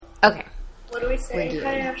Okay. What do we say?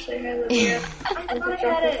 Hi, Ashley. Hi, Olivia. I thought I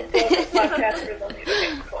had it. Podcast for Lonely.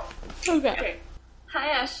 Okay, cool. Okay. Hi,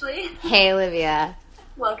 Ashley. Hey, Olivia.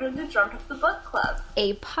 Welcome to Drunk of the Book Club.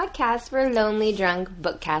 A podcast for lonely, drunk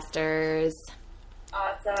bookcasters.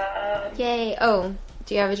 Awesome. Yay. Oh,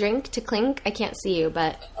 do you have a drink to clink? I can't see you,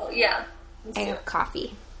 but... Oh, yeah. I have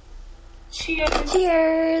coffee. Cheers.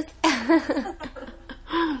 Cheers.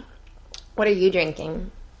 What are you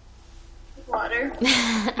drinking? Water.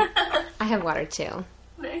 I have water, too.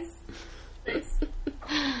 Nice.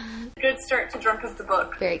 Good start to Drunk of the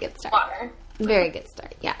Book. Very good start. Water. Very good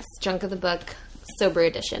start, yes. Drunk of the Book, sober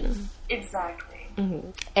edition. Exactly. Mm-hmm.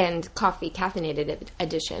 And coffee, caffeinated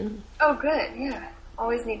edition. Oh, good. Yeah.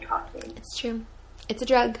 Always need coffee. It's true. It's a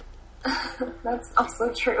drug. That's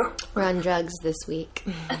also true. We're on drugs this week.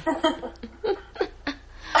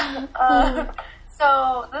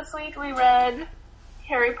 So, this week we read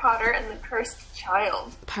Harry Potter and the Cursed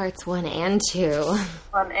Child. Parts 1 and 2.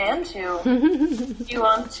 1 and 2. Do you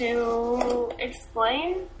want to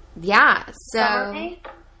explain? Yeah, Summary?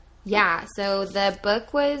 So the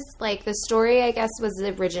book was, like, the story, I guess, was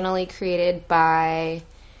originally created by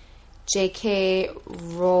J.K.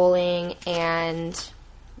 Rowling and,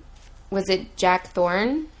 was it Jack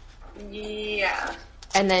Thorne? Yeah.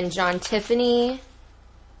 And then John Tiffany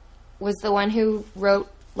was the one who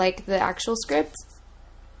wrote, like, the actual script.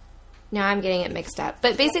 Now I'm getting it mixed up.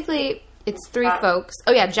 But basically, it's three folks.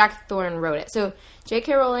 Oh, yeah, Jack Thorne wrote it. So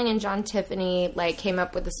J.K. Rowling and John Tiffany, like, came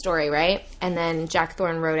up with the story, right? And then Jack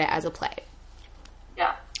Thorne wrote it as a play.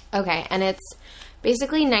 Yeah. Okay, and it's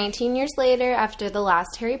basically 19 years later after the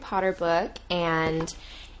last Harry Potter book, and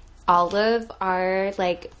all of our,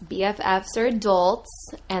 like, BFFs are adults,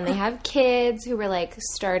 and they have kids who were, like,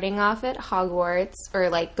 starting off at Hogwarts, or,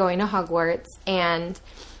 like, going to Hogwarts, and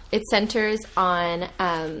it centers on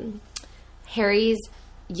Harry's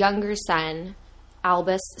younger son,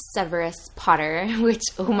 Albus Severus Potter, which,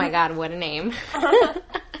 oh my god, what a name.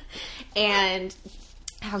 And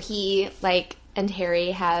how he, like, and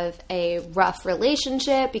Harry have a rough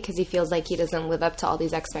relationship because he feels like he doesn't live up to all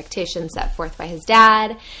these expectations set forth by his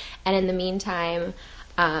dad. And in the meantime,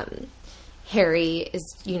 Harry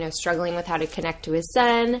is, struggling with how to connect to his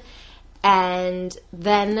son. And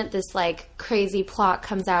then this, like, crazy plot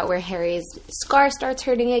comes out where Harry's scar starts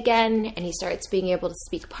hurting again, and he starts being able to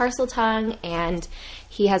speak Parseltongue, and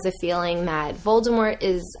he has a feeling that Voldemort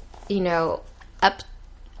is, up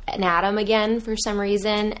and at him again for some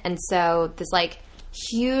reason. And so this, like,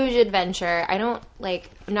 huge adventure, I'm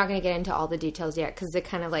not going to get into all the details yet because it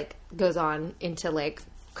kind of, like, goes on into, like,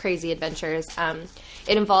 crazy adventures.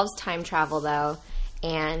 It involves time travel, though,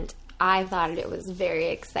 and I thought it was very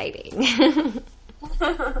exciting.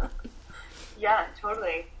 Yeah,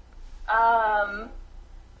 totally.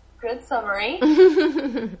 Good summary.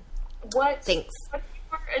 Thanks. What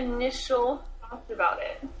were your initial thoughts about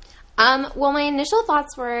it? Well, my initial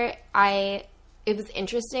thoughts were it was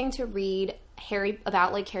interesting to read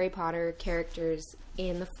about, like, Harry Potter characters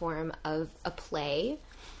in the form of a play.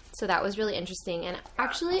 So that was really interesting. And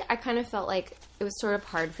actually, I kind of felt like it was sort of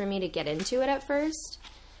hard for me to get into it at first.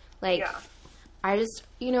 Like, I just,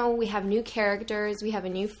 we have new characters, we have a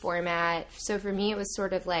new format. So for me, it was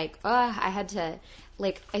sort of like, I had to,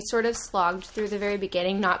 like, I sort of slogged through the very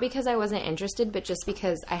beginning, not because I wasn't interested, but just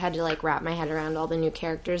because I had to, like, wrap my head around all the new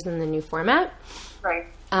characters and the new format. Right.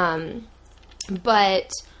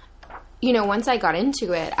 But, once I got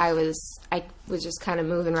into it, I was just kind of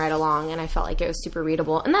moving right along, and I felt like it was super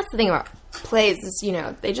readable. And that's the thing about plays is,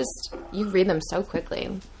 you read them so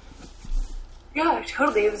quickly. Yeah,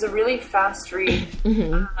 totally. It was a really fast read.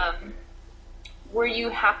 Mm-hmm. Were you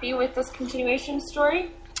happy with this continuation story?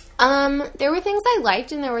 There were things I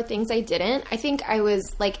liked and there were things I didn't. I think I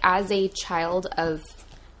was, like, as a child of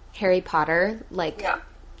Harry Potter, like,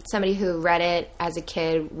 somebody who read it as a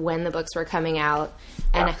kid when the books were coming out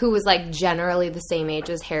and who was, like, generally the same age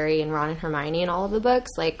as Harry and Ron and Hermione in all of the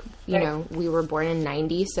books. Like, we were born in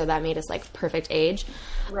 90, so that made us, like, perfect age.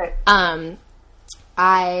 Right.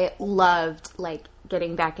 I loved, like,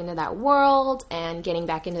 getting back into that world and getting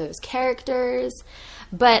back into those characters.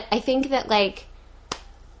 But I think that, like,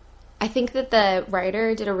 the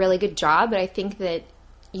writer did a really good job, but I think that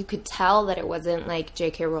you could tell that it wasn't, like,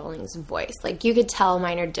 J.K. Rowling's voice. Like, you could tell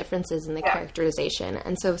minor differences in the characterization.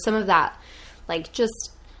 And so some of that, like,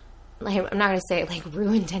 just, like, I'm not going to say it, like,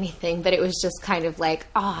 ruined anything, but it was just kind of like,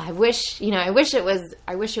 I wish it was,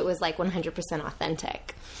 like, 100%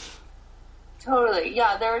 authentic. Totally.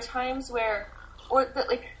 Yeah, there are times where,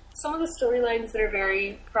 like, some of the storylines that are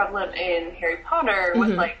very prevalent in Harry Potter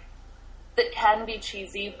with, like, that can be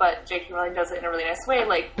cheesy, but J.K. Rowling does it in a really nice way,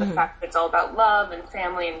 like the fact that it's all about love and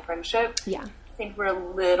family and friendship. Yeah. I think we're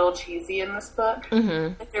a little cheesy in this book.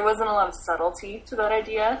 Like, there wasn't a lot of subtlety to that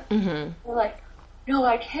idea. We're like, no,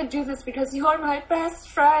 I can't do this because you are my best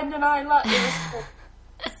friend and I love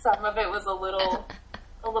you. Some of it was a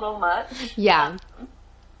little much. Yeah.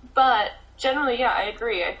 But generally, yeah, I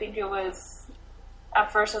agree. I think it was,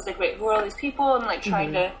 at first I was like, wait, who are all these people? And like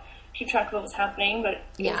trying to keep track of what was happening, but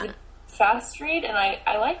it was a fast read and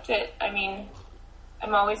I liked it. I mean,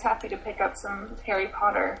 I'm always happy to pick up some Harry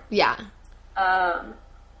Potter. Yeah.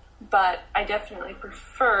 But I definitely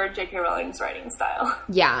prefer J.K. Rowling's writing style.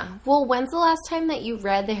 Yeah. Well, when's the last time that you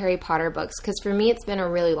read the Harry Potter books? Because for me, it's been a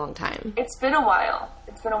really long time. It's been a while.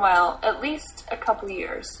 At least a couple of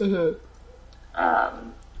years.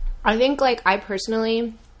 I think, like, I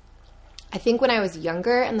think when I was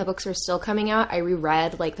younger and the books were still coming out, I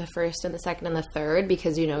reread, like, the first and the second and the third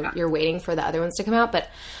because, you know, you're waiting for the other ones to come out. But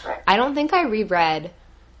I don't think I reread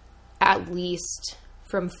at least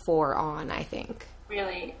from 4 on, I think.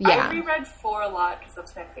 Really? Yeah. I reread 4 a lot because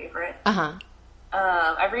that's my favorite. Uh-huh.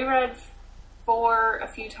 I reread 4 a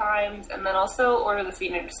few times, and then also Order of the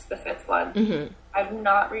Phoenix, the 5th one. I've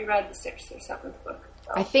not reread the 6th or 7th book.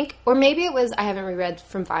 So. I think, or maybe it was I haven't reread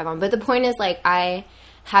from 5 on, but the point is, like, I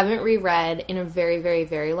haven't reread in a very, very,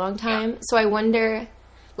 very long time. So I wonder,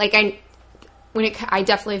 like, I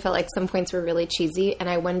definitely felt like some points were really cheesy, and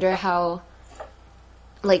I wonder how,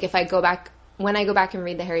 like, when I go back and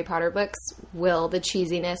read the Harry Potter books, will the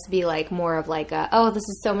cheesiness be, like, more of, like, this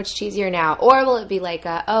is so much cheesier now? Or will it be, like,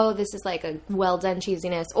 this is, like, a well-done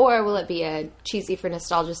cheesiness? Or will it be a cheesy for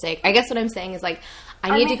nostalgia's sake? I guess what I'm saying is, like,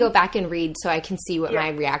 I need to go back and read so I can see what my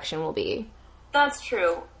reaction will be. That's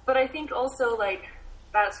true. But I think also, like,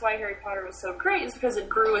 that's why Harry Potter was so great, is because it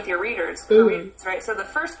grew with your readers, right? So the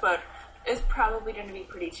first book is probably going to be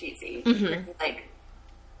pretty cheesy. Pretty, like,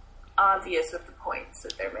 obvious with the points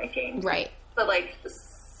that they're making. Right. But, like, the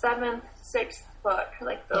 7th, 6th book,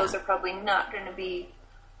 like, those are probably not going to be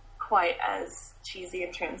quite as cheesy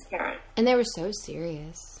and transparent. And they were so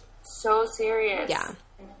serious. So serious. Yeah.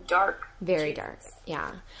 And dark. Very dark.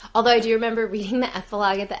 Yeah. Although I do remember reading the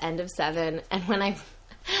epilogue at the end of 7, and when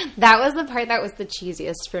that was the part that was the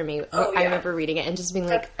cheesiest for me. Oh, I remember reading it and just being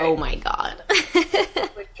like, oh my god.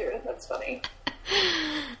 Like, true. That's funny.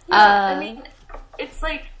 I mean, it's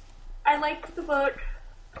like, I liked the book.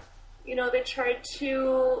 You know, they tried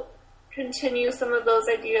to continue some of those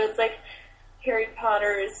ideas, like Harry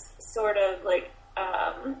Potter's sort of, like,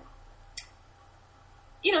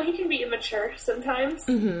 you know, he can be immature sometimes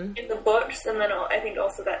in the books, and then I think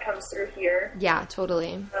also that comes through here. Yeah,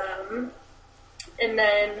 totally. And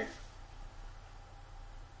then,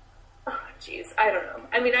 oh, jeez, I don't know.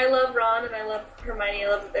 I mean, I love Ron and I love Hermione, I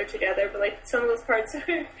love that they're together, but, like, some of those parts,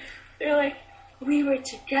 they're like, we were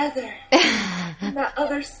together in that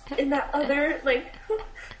other like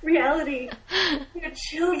reality. We had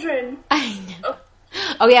children. I know.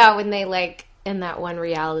 Oh yeah, when they, like, in that one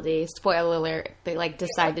reality, spoiler alert, they, like,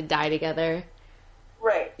 decide to die together.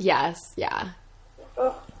 Right. Yes. Yeah.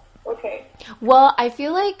 Oh. Okay. Well, I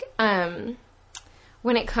feel like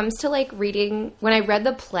when it comes to, like, reading, when I read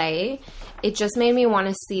the play, it just made me want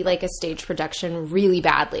to see, like, a stage production really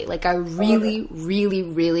badly. Like, I really, really,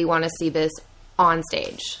 really want to see this on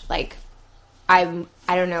stage. Like, I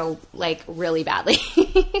don't know, like, really badly.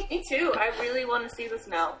 Me too. I really want to see this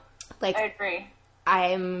now. Like, I agree.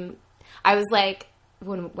 I was like,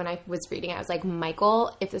 when I was reading it, I was like,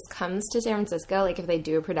 Michael, if this comes to San Francisco, like, if they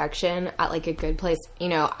do a production at, like, a good place, you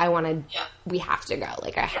know, we have to go.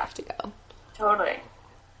 Like, I have to go. Totally.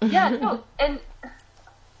 Yeah, no, and,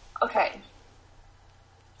 okay.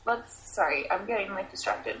 Sorry, I'm getting, like,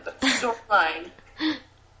 distracted, but storyline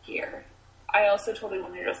here. I also totally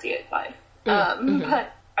wanted to go see it live. But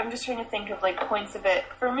I'm just trying to think of, like, points of it.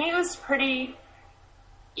 For me, it was pretty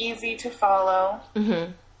easy to follow.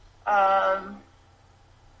 I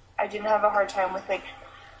didn't have a hard time with, like,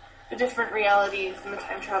 the different realities and the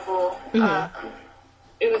time travel.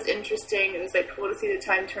 It was interesting. It was, like, cool to see the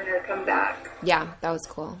Time Turner come back. Yeah, that was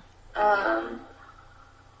cool. I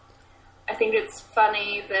think it's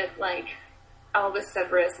funny that, like, Albus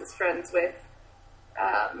Severus is friends with,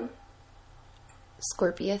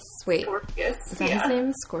 Scorpius. Wait. Scorpius. Is that his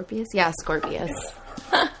name? Scorpius? Yeah, Scorpius.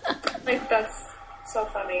 Like, that's so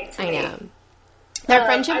funny to me. I know. Their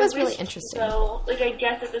friendship was really interesting. So, like, I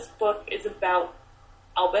get that this book is about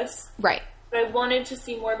Albus. Right. But I wanted to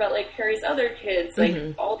see more about, like, Harry's other kids,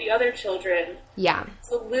 like, all the other children. Yeah.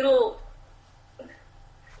 It's a little...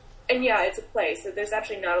 And yeah, it's a play, so there's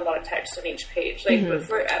actually not a lot of text on each page. Like,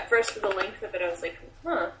 but at first, for the length of it, I was like,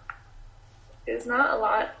 there's not a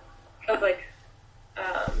lot of like,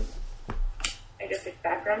 I guess like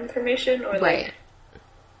background information or Right. like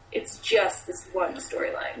it's just this one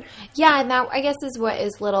storyline. Yeah, and that, I guess, is what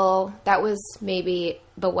is that was maybe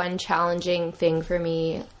the one challenging thing for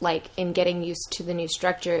me, like, in getting used to the new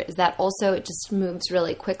structure, is that also it just moves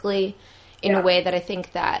really quickly in a way that I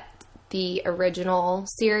think that the original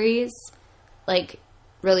series, like,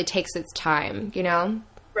 really takes its time, you know?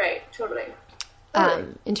 Right, totally.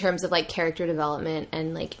 In terms of, like, character development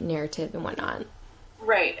and, like, narrative and whatnot.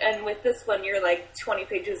 Right, and with this one, you're like 20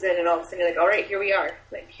 pages in, and all of a sudden you're like, all right, here we are.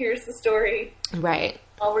 Like, here's the story. Right.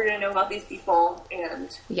 All we're going to know about these people, and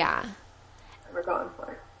yeah, we're going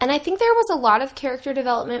for it. And I think there was a lot of character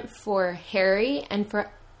development for Harry and for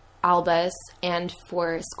Albus and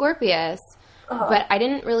for Scorpius, but I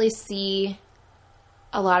didn't really see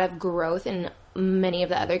a lot of growth in many of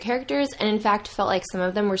the other characters, and in fact felt like some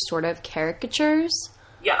of them were sort of caricatures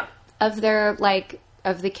of their, like,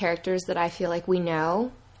 of the characters that I feel like we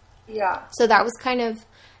know. Yeah. So that was kind of,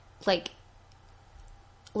 like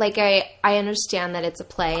I understand that it's a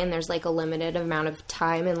play and there's, like, a limited amount of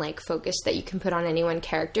time and, like, focus that you can put on any one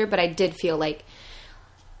character, but I did feel like,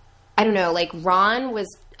 I don't know, like, Ron was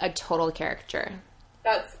a total caricature.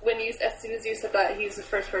 That's, as soon as you said that, he's the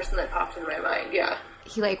first person that popped in my mind, yeah.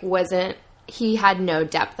 He, like, he had no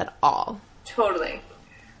depth at all. Totally.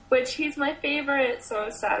 Which, he's my favorite, so I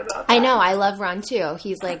was sad about that. I know, I love Ron, too.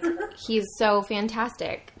 He's, like, he's so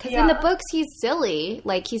fantastic. Because in the books, he's silly.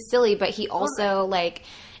 Like, he's silly, but he also, like,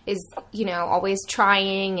 is, you know, always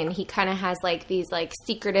trying, and he kind of has, like, these, like,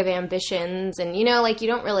 secretive ambitions, and, you know, like, you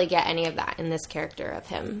don't really get any of that in this character of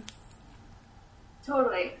him.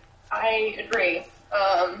 Totally. I agree.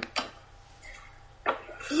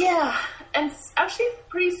 Yeah, and actually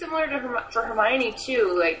pretty similar to for Hermione,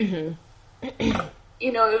 too. Like,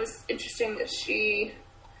 you know, it was interesting that she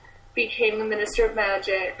became the Minister of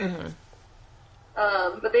Magic.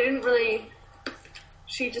 But they didn't really...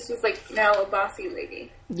 She just was, like, now a bossy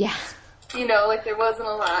lady. Yeah. You know, like, there wasn't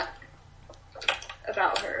a lot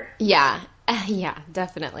about her. Yeah. Yeah,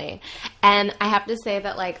 definitely. And I have to say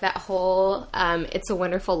that, like, that whole It's a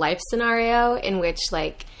Wonderful Life scenario in which,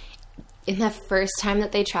 like, in the first time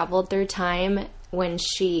that they traveled through time when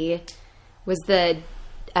she was the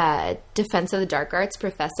Defense of the Dark Arts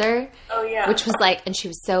professor. Oh, yeah. Which was, like, and she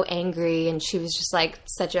was so angry, and she was just, like,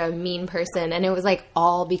 such a mean person, and it was, like,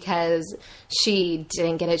 all because she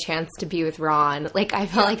didn't get a chance to be with Ron. Like, I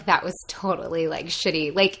felt like that was totally, like,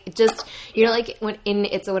 shitty. Like, just, you know, like, when in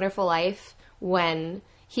It's a Wonderful Life, when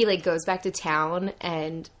he, like, goes back to town,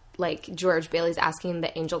 and, like, George Bailey's asking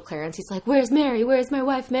the angel Clarence, he's like, where's Mary? Where's my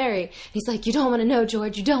wife Mary? And he's like, you don't want to know,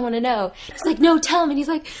 George, you don't want to know. He's like, no, tell me. And he's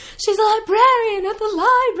like, she's a librarian at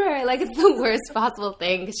the library. Like, it's the worst possible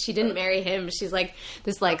thing, because she didn't marry him. She's, like,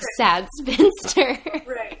 this, like, sad spinster.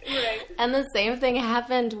 Right. And the same thing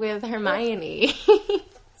happened with Hermione.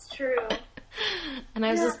 It's true. And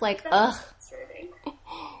I was just like, ugh.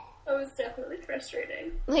 It was definitely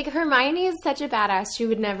frustrating. Like, Hermione is such a badass. She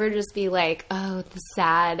would never just be like, oh, the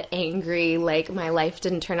sad, angry, like, my life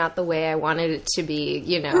didn't turn out the way I wanted it to be,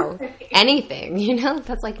 you know, anything, you know?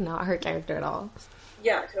 That's, like, not her character at all.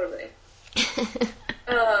 Yeah, totally.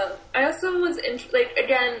 I also was, like,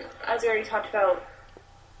 again, as we already talked about,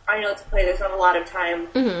 I know it's a play, there's not a lot of time,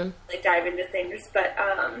 like, dive into things, but,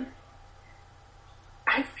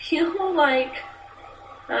 I feel like,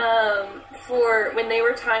 for when they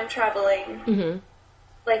were time traveling,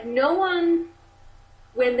 like, no one,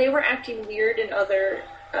 when they were acting weird in other,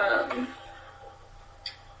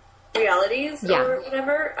 realities or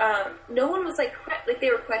whatever, no one was, like, they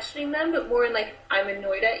were questioning them, but more in, like, I'm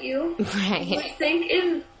annoyed at you. Right. I think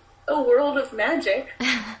in a world of magic,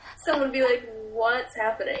 someone would be like, what's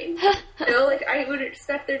happening? You know, like, I would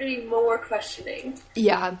expect there to be more questioning.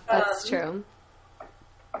 Yeah, that's true.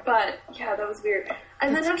 But, yeah, that was weird.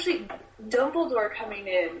 And then actually, Dumbledore coming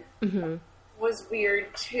in was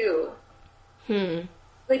weird, too.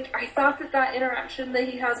 Like, I thought that interaction that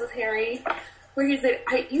he has with Harry, where he's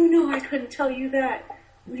like, you know I couldn't tell you that.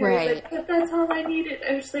 And Harry's like, but that's all I needed.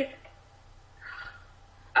 I was like,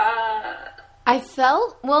 I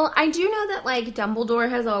do know that, like, Dumbledore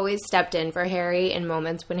has always stepped in for Harry in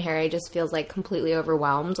moments when Harry just feels, like, completely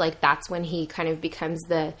overwhelmed. Like, that's when he kind of becomes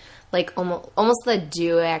the, like, almost the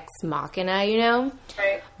deus ex machina, you know?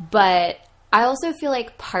 Right. But I also feel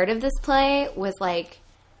like part of this play was, like,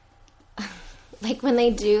 like, when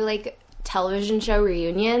they do, like, television show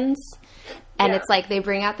reunions, and it's like they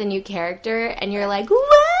bring out the new character, and you're like, whoa,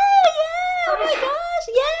 yeah, oh my gosh,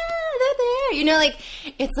 yeah, they're there. You know, like,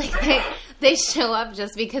 it's like they show up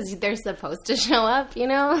just because they're supposed to show up, you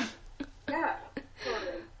know? Yeah,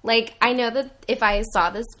 totally. Like, I know that if I saw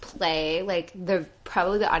this play, like,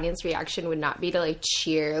 probably the audience reaction would not be to, like,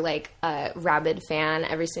 cheer, like, a rabid fan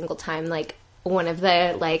every single time, like, one of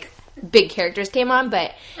the, like, big characters came on,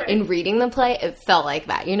 but in reading the play, it felt like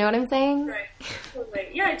that. You know what I'm saying? Right. Totally.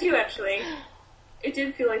 Yeah, I do, actually. It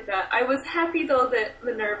did feel like that. I was happy, though, that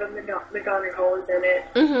Minerva McGonagall was in it.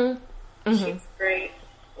 Mm-hmm. She's great.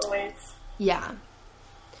 Always. Yeah.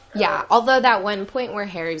 Yeah, although that one point where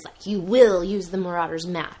Harry's like, you will use the Marauders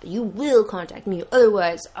map. You will contact me.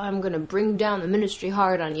 Otherwise, I'm going to bring down the Ministry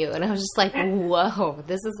hard on you. And I was just like, whoa,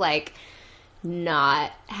 this is, like,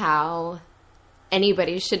 not how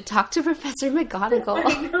anybody should talk to Professor McGonagall.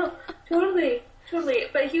 I know. Totally.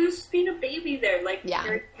 But he was just being a baby there, like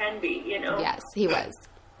Harry can be, you know? Yes, he was.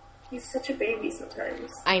 He's such a baby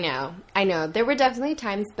sometimes. I know. There were definitely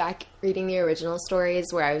times back reading the original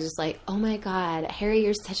stories where I was just like, oh my god, Harry,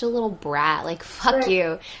 you're such a little brat. Like, fuck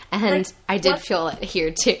you. And like, I did feel it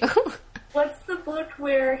here, too. What's the book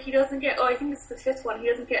where he doesn't get, I think it's the 5th one, he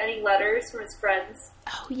doesn't get any letters from his friends?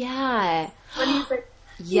 Oh, yeah. When he's like,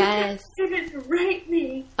 yes. You didn't write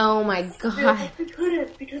me. Oh my god. Like, I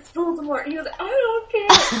couldn't because Voldemort. And he was like, I don't care.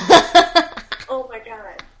 Oh my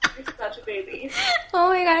god. You're such a baby. Oh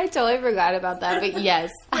my god, I totally forgot about that. But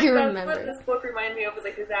yes, I remember. That's what this book reminded me of, was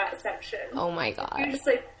like that section. Oh my god. You're just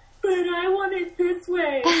like, but I want it this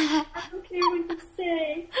way. I don't care what you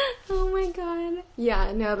say. Oh my god.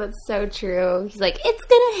 Yeah, no, that's so true. He's like, it's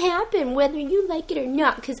gonna happen whether you like it or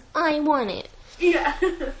not because I want it. Yeah.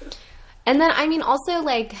 And then, I mean, also,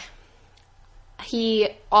 like, he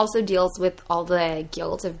also deals with all the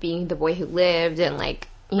guilt of being the boy who lived and, like,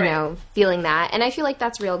 you know, feeling that. And I feel like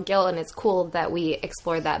that's real guilt, and it's cool that we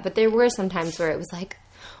explored that. But there were some times where it was like,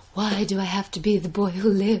 why do I have to be the boy who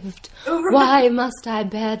lived? Why must I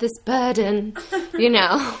bear this burden? You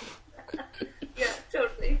know? Yeah,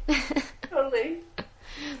 totally. Totally.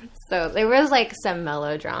 So there was, like, some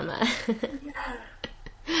melodrama. Yeah.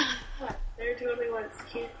 There totally was.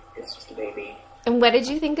 It's just a baby. And what did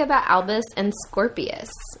you think about Albus and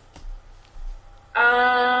Scorpius?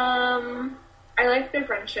 I liked their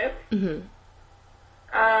friendship. Mm-hmm.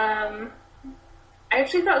 I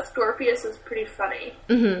actually thought Scorpius was pretty funny.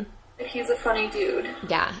 Mm-hmm. Like, he's a funny dude.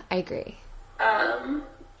 Yeah, I agree. I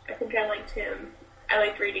think I liked him. I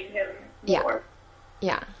liked reading him more.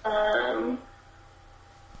 Yeah.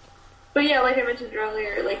 But yeah, like I mentioned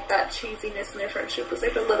earlier, like, that cheesiness in their friendship was,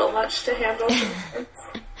 like, a little much to handle sometimes.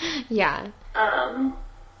 Yeah.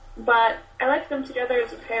 But I liked them together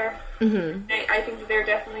as a pair. Mm-hmm. I think that they're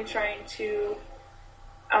definitely trying to,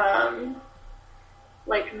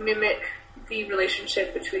 like, mimic the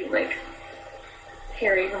relationship between, like,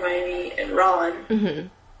 Harry, Hermione, and Ron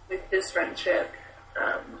with this friendship.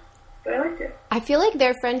 But I liked it. I feel like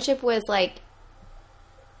their friendship was, like,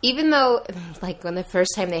 even though, like, when the first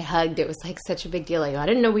time they hugged, it was, like, such a big deal. Like, I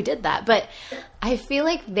didn't know we did that. But I feel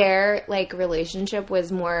like their, like, relationship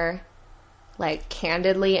was more, like,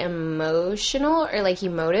 candidly emotional or, like,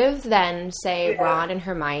 emotive than, say, Ron and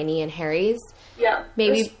Hermione and Harry's. Yeah.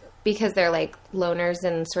 Maybe because they're, like, loners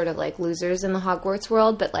and sort of, like, losers in the Hogwarts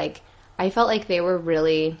world. But, like, I felt like they were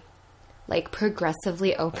really, like,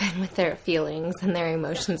 progressively open with their feelings and their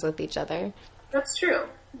emotions with each other. That's true.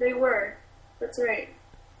 They were. That's right.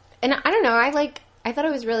 And I don't know, I thought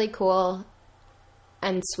it was really cool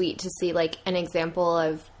and sweet to see, like, an example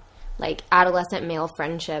of, like, adolescent male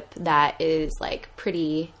friendship that is, like,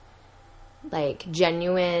 pretty, like,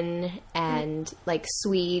 genuine and, like,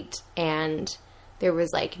 sweet, and there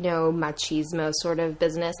was, like, no machismo sort of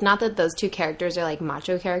business. Not that those two characters are, like,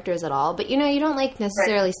 macho characters at all, but, you know, you don't, like,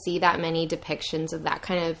 necessarily see that many depictions of that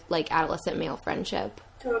kind of, like, adolescent male friendship.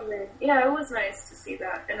 Totally. Yeah, it was nice to see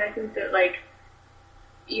that, and I think that, like,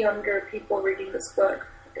 younger people reading this book,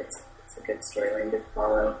 it's a good storyline to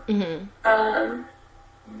follow. Mm-hmm.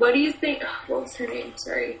 What do you think? What was her name?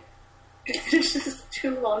 Sorry, this is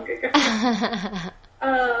too long ago.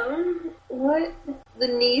 What, the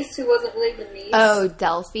niece who wasn't really the niece? Oh,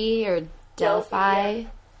 Delphi or Delphi. Yeah.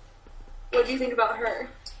 What do you think about her?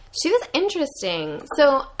 She was interesting.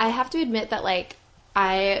 So I have to admit that, like,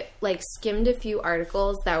 I, like, skimmed a few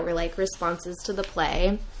articles that were, like, responses to the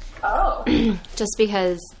play. Oh. Just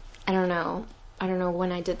because, I don't know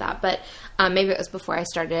when I did that, but maybe it was before I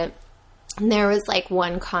started it. And there was, like,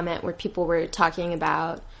 one comment where people were talking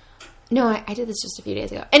about, no, I did this just a few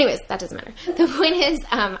days ago. Anyways, that doesn't matter. The point is,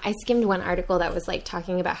 I skimmed one article that was, like,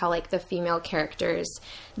 talking about how, like, the female characters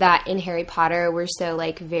that in Harry Potter were so,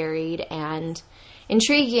 like, varied and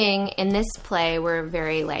intriguing in this play were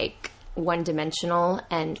very, like, one-dimensional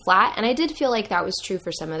and flat. And I did feel like that was true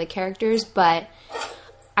for some of the characters, but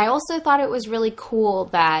I also thought it was really cool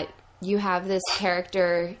that you have this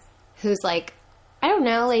character who's, like, I don't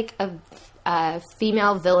know, like, a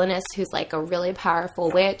female villainess who's, like, a really powerful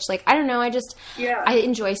witch. Like, I don't know, I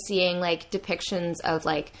enjoy seeing, like, depictions of,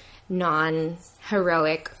 like,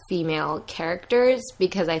 non-heroic female characters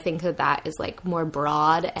because I think that is, like, more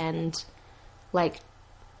broad and, like,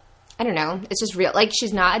 I don't know, it's just real. Like,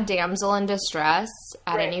 she's not a damsel in distress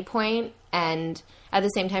at any point, and at the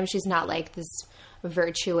same time, she's not, like, this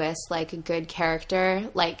virtuous, like, good character.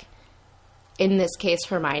 Like, in this case,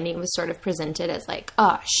 Hermione was sort of presented as, like,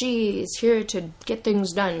 she's here to get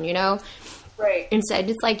things done, you know? Right. Instead,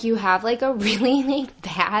 it's like you have, like, a really, like,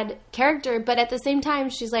 bad character, but at the same time,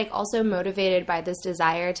 she's, like, also motivated by this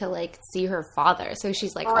desire to, like, see her father. So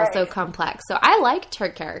she's, like, also complex. So I liked her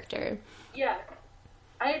character. Yeah.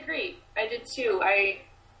 I agree. I did, too.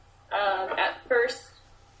 At first,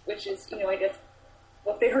 which is, you know, I guess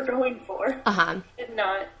what they were going for, did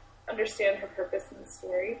not understand her purpose in the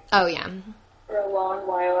story. Oh, yeah. For a long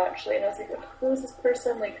while, actually. And I was like, who is this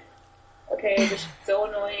person? Like, okay, this is so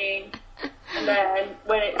annoying. And then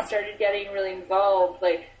when it started getting really involved,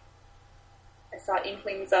 like, I saw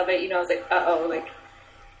inklings of it, you know, I was like, uh-oh, like,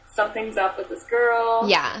 something's up with this girl.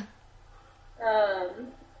 Yeah.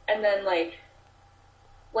 And then, like,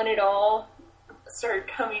 when it all starts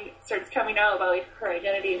coming out about, like, her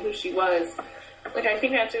identity and who she was, like, I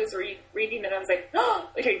think after I was reading it, I was like, oh,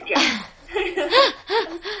 like, I guess.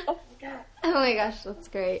 Oh, my God. Oh, my gosh, that's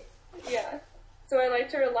great. Yeah. So I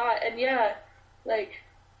liked her a lot, and yeah, like,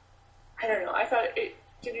 I don't know, I thought it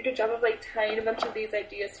did a good job of, like, tying a bunch of these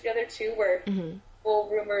ideas together, too, where people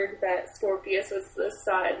rumored that Scorpius was the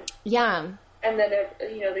son. Yeah. And then,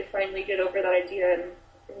 you know, they finally get over that idea, and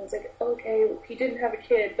everyone's like, okay, he didn't have a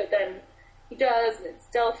kid, but then he does, and it's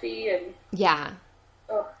Delphi, and... Yeah.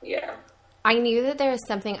 Oh, yeah. I knew that there was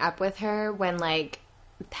something up with her when, like,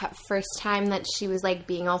 that first time that she was, like,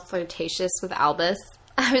 being all flirtatious with Albus.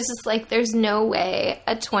 I was just like, there's no way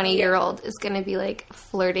a 20-year-old is going to be, like,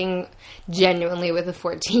 flirting genuinely with a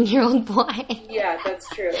 14-year-old boy. Yeah, that's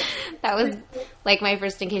true. That was, like, my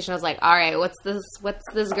first indication. I was like, all right, what's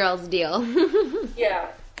this girl's deal? Yeah.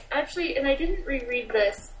 Actually, and I didn't reread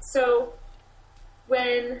this, so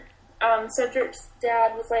when Cedric's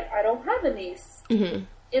dad was like, I don't have a niece,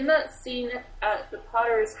 in that scene at the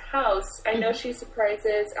Potter's house, I know she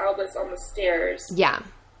surprises Albus on the stairs. Yeah.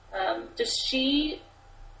 Does she...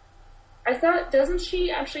 I thought, doesn't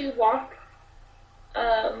she actually walk,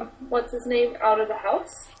 what's his name, out of the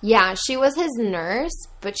house? Yeah, she was his nurse,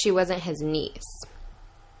 but she wasn't his niece.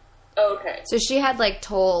 Okay. So she had, like,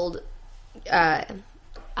 told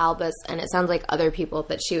Albus, and it sounds like other people,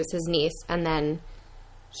 that she was his niece, and then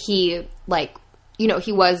he, like... You know,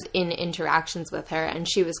 he was in interactions with her, and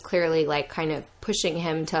she was clearly, like, kind of pushing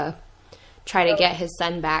him to try to get his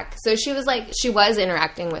son back. So she was, like, she was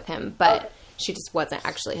interacting with him, but she just wasn't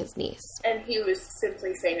actually his niece. And he was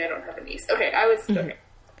simply saying, I don't have a niece. Okay, I was, okay.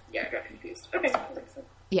 Yeah, I got confused. Okay, that makes sense.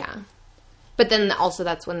 Yeah. But then also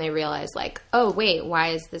that's when they realized, like, oh, wait, why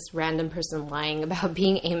is this random person lying about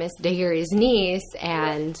being Amos Diggory's niece?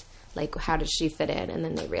 And, like, how does she fit in? And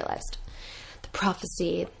then they realized the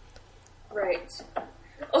prophecy... Right.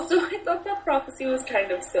 Also, I thought that prophecy was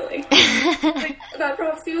kind of silly. Like, that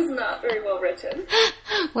prophecy was not very well written.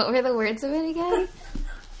 What were the words of it again?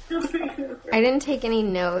 I didn't take any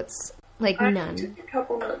notes. Like, none. I took a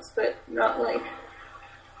couple notes, but not, like,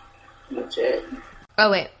 legit. Oh,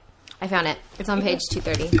 wait. I found it. It's on page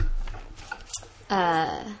 230.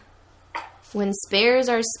 When spares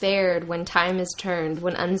are spared, when time is turned,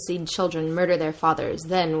 when unseed children murder their fathers,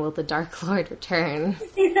 then will the Dark Lord return.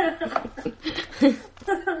 Yeah.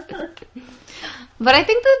 But I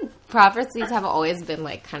think the prophecies have always been,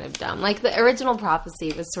 like, kind of dumb. Like, the original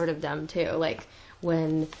prophecy was sort of dumb, too. Like,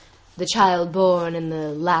 when the child born in the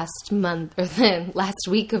last month, or the last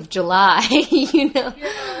week of July, you know,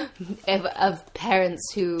 of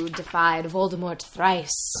parents who defied Voldemort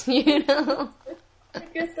thrice, you know? I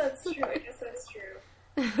guess that's true.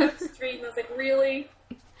 I was reading, I was like, really?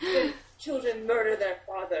 The children murder their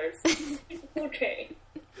fathers. Okay.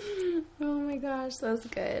 Oh my gosh, that was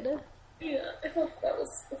good. Yeah, I thought that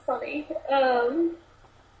was funny.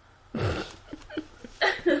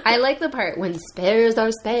 I like the part when spares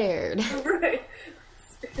are spared. Right.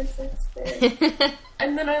 Spares are spared.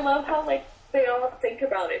 And then I love how, like, they all think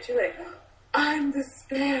about it. She's like, I'm the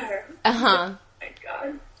spare. Uh-huh. Oh my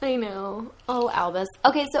God. I know. Oh, Albus.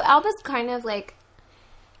 Okay, so Albus kind of, like,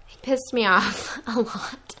 he pissed me off a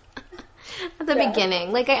lot at the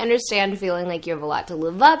beginning. Like, I understand feeling like you have a lot to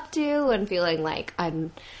live up to and feeling like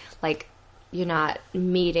you're not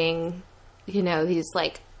meeting, you know, these,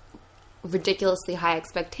 like, ridiculously high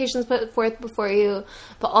expectations put forth before you,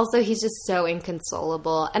 but also he's just so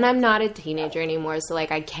inconsolable. And I'm not a teenager anymore, so,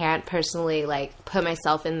 like, I can't personally, like, put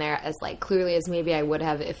myself in there as, like, clearly as maybe I would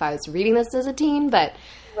have if I was reading this as a teen, but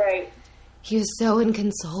right. He was so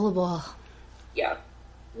inconsolable. Yeah.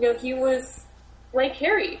 No, he was like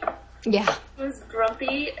Harry. Yeah. He was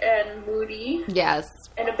grumpy and moody. Yes.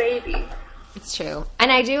 And a baby. It's true.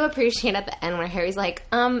 And I do appreciate at the end where Harry's like,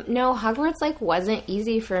 no, Hogwarts, like, wasn't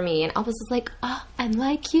easy for me. And Albus is like, oh, I'm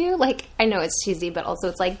like you. Like, I know it's cheesy, but also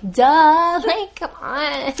it's like, duh. Like, come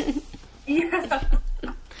on. Yeah.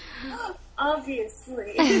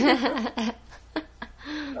 Obviously.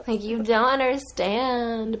 Like, you don't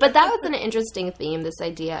understand. But that was an interesting theme, this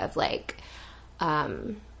idea of, like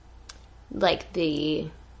the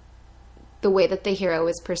way that the hero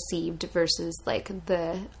is perceived versus, like,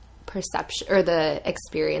 the perception or the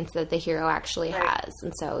experience that the hero actually has.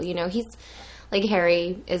 And so, you know, he's, like,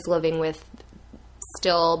 Harry is living with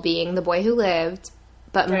still being the boy who lived,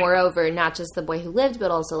 but moreover, not just the boy who lived, but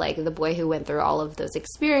also, like, the boy who went through all of those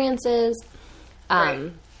experiences.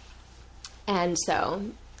 And so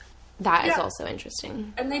that is also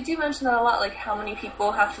interesting. And they do mention that a lot, like, how many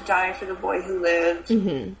people have to die for the boy who lived.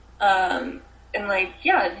 Mm-hmm. And, like,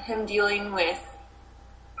 him dealing with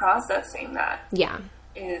processing that. Yeah.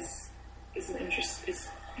 Is an interest,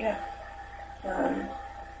 a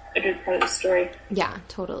good part of the story. Yeah,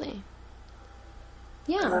 totally.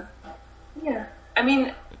 Yeah. I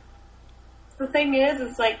mean, the thing is,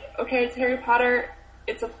 it's like, okay, it's Harry Potter,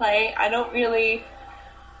 it's a play, I don't hate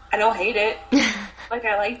it. Like,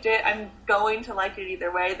 I liked it. I'm going to like it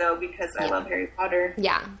either way, though, because I love Harry Potter.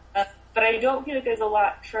 Yeah. But I don't feel like there's a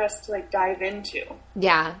lot for us to, like, dive into.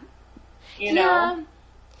 Yeah. You know?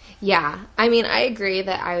 Yeah. I mean, I agree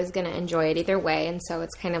that I was going to enjoy it either way, and so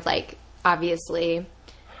it's kind of like, obviously,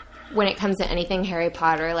 when it comes to anything Harry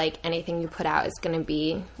Potter, like, anything you put out is going to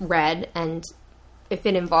be read, and if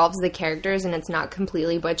it involves the characters and it's not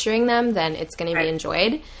completely butchering them, then it's going to be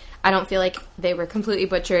enjoyed. I don't feel like they were completely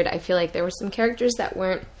butchered. I feel like there were some characters that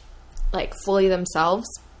weren't, like, fully themselves.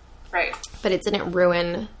 Right. But it didn't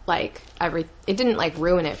ruin, like, it didn't, like,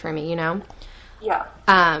 ruin it for me, you know? Yeah.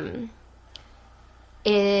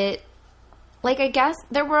 Like, I guess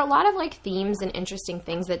there were a lot of, like, themes and interesting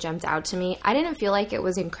things that jumped out to me. I didn't feel like it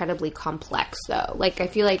was incredibly complex, though. Like, I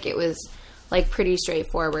feel like it was, like, pretty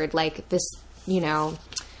straightforward. Like, this, you know,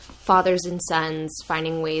 fathers and sons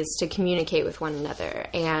finding ways to communicate with one another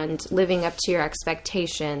and living up to your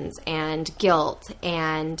expectations and guilt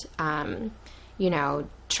and, you know,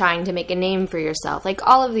 trying to make a name for yourself. Like,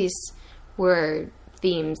 all of these were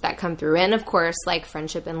themes that come through. And, of course, like,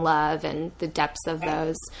 friendship and love and the depths of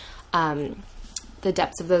those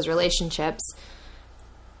relationships.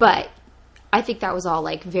 But I think that was all,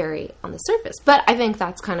 like, very on the surface. But I think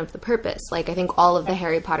that's kind of the purpose. Like, I think all of the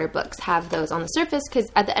Harry Potter books have those on the surface because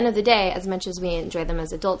at the end of the day, as much as we enjoy them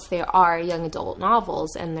as adults, they are young adult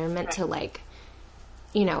novels, and they're meant to, like,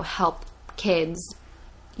 you know, help kids,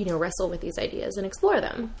 you know, wrestle with these ideas and explore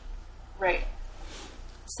them. Right.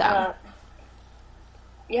 So.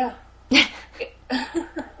 Yeah.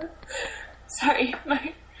 Sorry,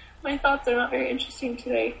 my thoughts are not very interesting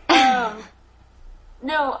today.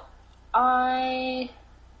 No, I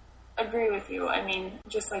agree with you. I mean,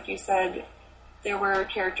 just like you said, there were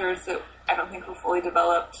characters that I don't think were fully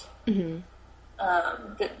developed,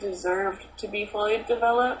 that deserved to be fully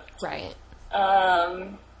developed. Right.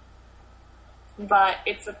 But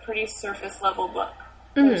it's a pretty surface level book.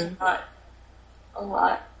 There's not a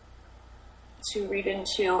lot to read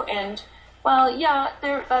into, and well, yeah,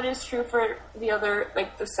 that is true for the other,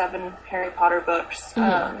 like, the 7 Harry Potter books.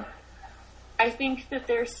 I think that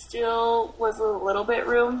there still was a little bit of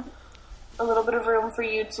room for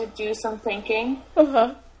you to do some thinking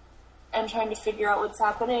and trying to figure out what's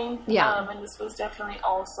happening. Yeah. And this was definitely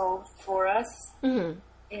all solved for us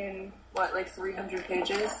in, what, like 300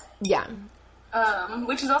 pages? Yeah.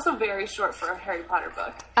 Which is also very short for a Harry Potter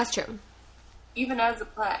book. That's true. Even as a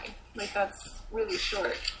play. Like, that's really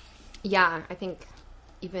short. Yeah, I think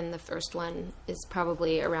even the first one is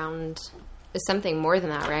probably is something more than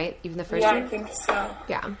that, right? Even the first one? Yeah, I think so.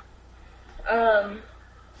 Yeah.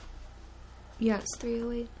 Yeah, it's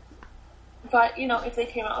 308. But, you know, if they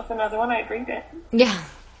came out with another one, I'd read it. Yeah.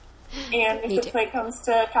 And if the play comes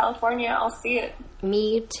to California, I'll see it.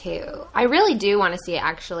 Me too. I really do want to see it,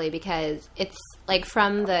 actually, because it's, like,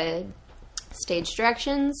 from the stage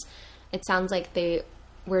directions, it sounds like they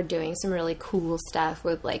were doing some really cool stuff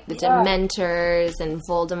with, like, the Dementors and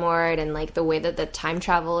Voldemort and, like, the way that the time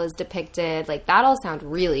travel is depicted. Like, that all sounds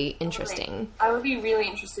really interesting. I would be really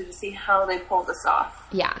interested to see how they pull this off.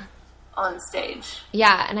 Yeah. on stage.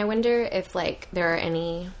 Yeah, and I wonder if, like, there are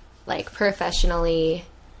any, like, professionally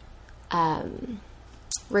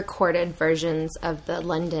recorded versions of the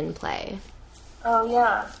London play. Oh,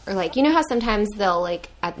 yeah. Or, like, you know how sometimes they'll, like,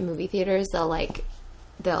 at movie theaters,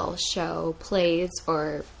 they'll show plays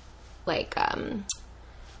or, like,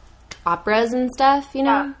 operas and stuff, you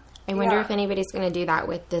know? Yeah. I wonder if anybody's going to do that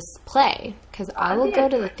with this play, because I will go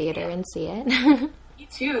to the theater and see it. Me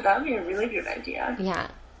too. That would be a really good idea. Yeah.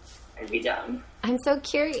 I'd be down. I'm so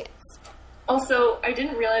curious. Also, I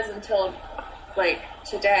didn't realize until, like,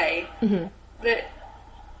 today that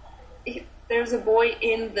there's a boy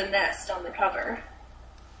in the nest on the cover.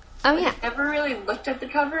 Oh, yeah. I never really looked at the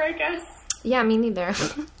cover, I guess. Yeah, me neither.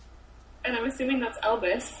 And I'm assuming that's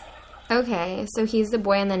Elvis. Okay, so he's the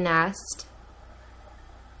boy in the nest.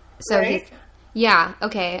 So right? Yeah,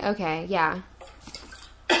 okay, yeah.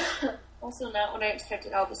 Also not what I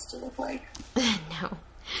expected Elvis to look like. No.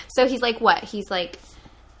 So he's like what? He's like,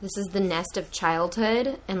 this is the nest of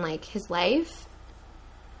childhood and, like, his life,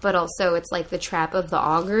 but also it's like the trap of the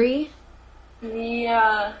augury.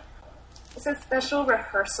 Yeah. It's a special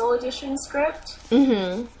rehearsal edition script.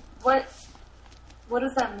 Mm-hmm. What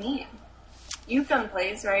does that mean? You've done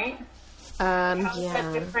plays, right? How is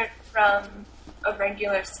that different from a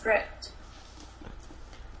regular script?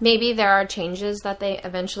 Maybe there are changes that they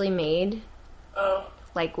eventually made. Oh.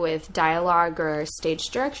 Like with dialogue or stage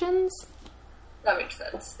directions. That makes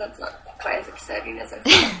sense. That's not quite as exciting as I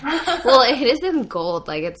thought. Well, it is in gold.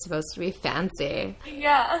 Like, it's supposed to be fancy.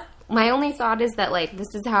 Yeah. My only thought is that, like,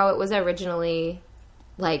 this is how it was originally,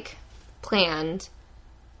 like, planned.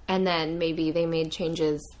 And then maybe they made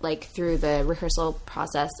changes, like, through the rehearsal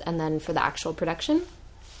process and then for the actual production.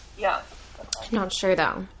 Yeah. Okay. I'm not sure,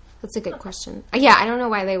 though. That's a good question. Yeah, I don't know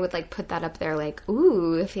why they would, like, put that up there, like,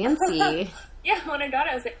 ooh, fancy. Yeah, when I got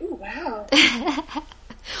it, I was like, ooh, wow.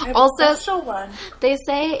 Also, one. They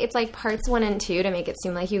say it's, like, parts 1 and 2 to make it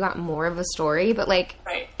seem like you got more of a story, but, like,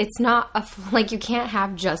 right. It's not, like, you can't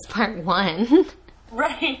have just part 1.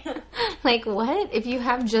 Right. Like, what? If you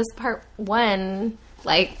have just part 1,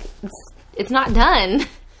 like, it's not done.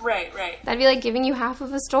 Right. That'd be like giving you half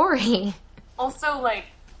of a story. Also, like,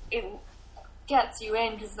 it gets you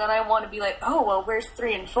in, because then I want to be like, oh, well, where's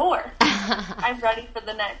 3 and 4? I'm ready for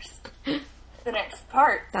the next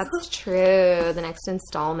part. That's true. The next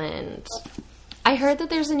installment. I heard that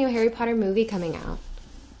there's a new Harry Potter movie coming out.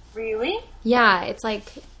 Really? Yeah, it's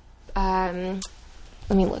like, let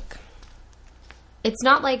me look. It's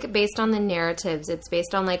not, like, based on the narratives. It's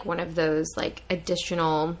based on, like, one of those, like,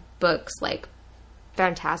 additional books, like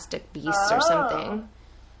Fantastic Beasts or something.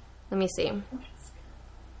 Let me see.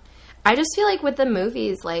 I just feel like with the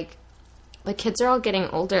movies, like, the kids are all getting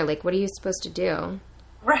older. Like, what are you supposed to do?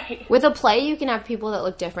 Right. With a play, you can have people that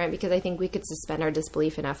look different because I think we could suspend our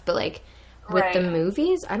disbelief enough. But, like, with the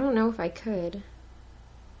movies, I don't know if I could.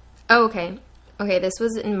 Oh, okay. Okay, this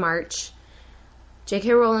was in March.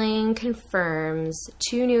 J.K. Rowling confirms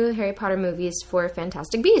 2 new Harry Potter movies for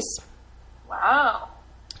Fantastic Beasts. Wow.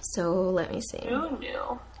 So, let me see. Who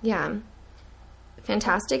knew? Yeah.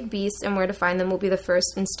 Fantastic Beasts and Where to Find Them will be the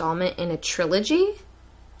first installment in a trilogy?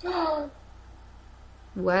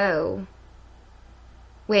 Whoa.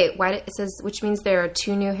 Wait, why? It says, which means there are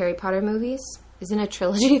 2 new Harry Potter movies? Isn't a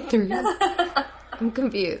trilogy 3? I'm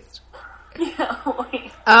confused. Yeah,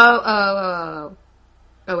 wait. Oh,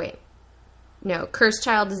 wait. No, Cursed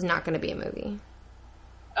Child is not going to be a movie.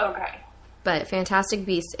 Okay. But Fantastic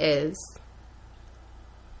Beasts is.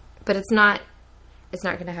 But it's not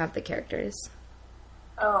going to have the characters.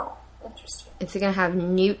 Oh, interesting. It's going to have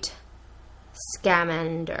Newt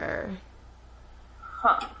Scamander.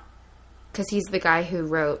 Huh. Because he's the guy who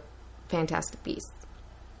wrote Fantastic Beasts.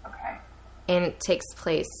 Okay. And it takes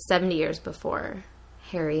place 70 years before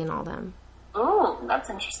Harry and all them. Ooh,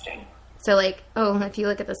 that's interesting. So, like, if you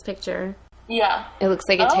look at this picture... Yeah. It looks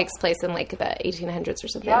like it takes place in, like, the 1800s or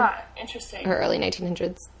something. Yeah, interesting. Or early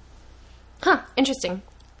 1900s. Huh, interesting.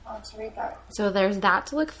 I'll have to read that. So there's that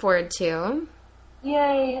to look forward to.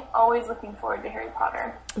 Yay. Always looking forward to Harry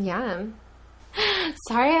Potter. Yeah.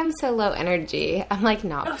 Sorry I'm so low energy. I'm, like,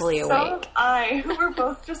 not fully awake. We're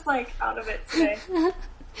both just, like, out of it today.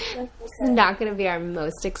 It's not going to be our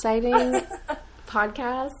most exciting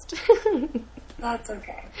podcast. That's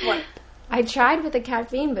okay. What? I tried with the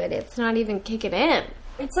caffeine, but it's not even kicking in.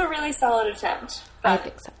 It's a really solid attempt. I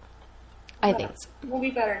think so. We'll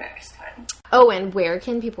be better next time. Oh, and where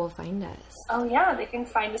can people find us? Oh, yeah. They can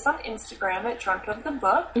find us on Instagram at Drunk of the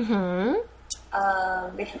Book.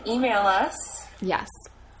 Mm-hmm. They can email us. Yes.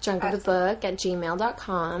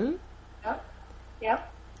 drunkofthebook@gmail.com.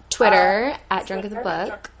 Yep. Twitter at Drunk of the Book.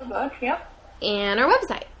 Drunk of the Book, yep. And our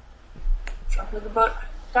website.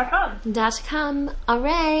 withthebook.com. .com. All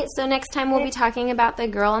right. So next time we'll be talking about The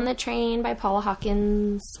Girl on the Train by Paula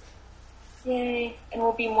Hawkins. Yay. And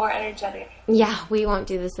we'll be more energetic. Yeah, we won't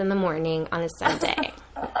do this in the morning on a Sunday.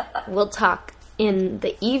 We'll talk in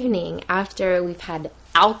the evening after we've had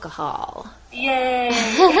alcohol. Yay.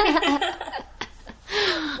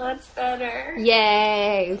 Much better.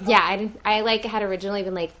 Yay. Yeah, I had originally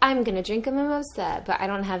been like, I'm going to drink a mimosa, but I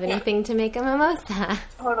don't have anything to make a mimosa.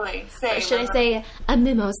 Totally. Same. Or should I say a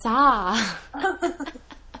mimosa?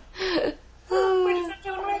 Which is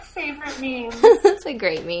one of my favorite memes. That's a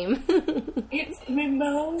great meme. It's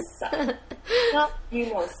mimosa. Not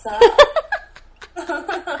mimosa.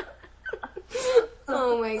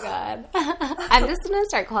 Oh my god. I'm just going to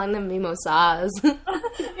start calling them mimosas.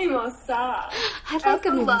 Mimosa. I like a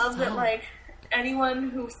mimosa. love that, like, anyone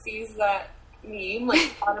who sees that meme,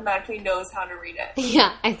 like, automatically knows how to read it.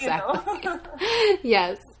 Yeah, exactly. You know?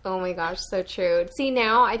 Yes. Oh my gosh, so true. See,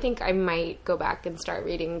 now I think I might go back and start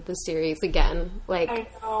reading the series again. Like, I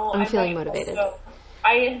know. I'm feeling motivated.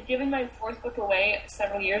 I had given my 4th book away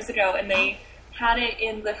several years ago, and they had it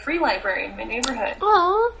in the free library in my neighborhood.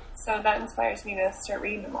 Aw. So that inspires me to start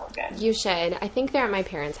reading them all again. You should. I think they're at my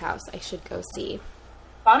parents' house. I should go see.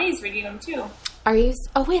 Bonnie's reading them, too. Are you?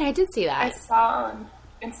 Oh, wait, I did see I that. saw on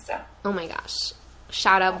Insta. Oh my gosh.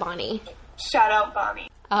 Shout out Bonnie. Shout out Bonnie.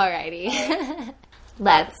 Alrighty.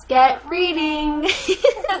 Let's get reading.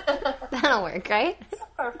 That'll work, right?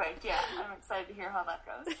 Perfect, yeah. I'm excited to hear how that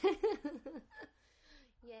goes.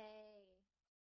 Yay.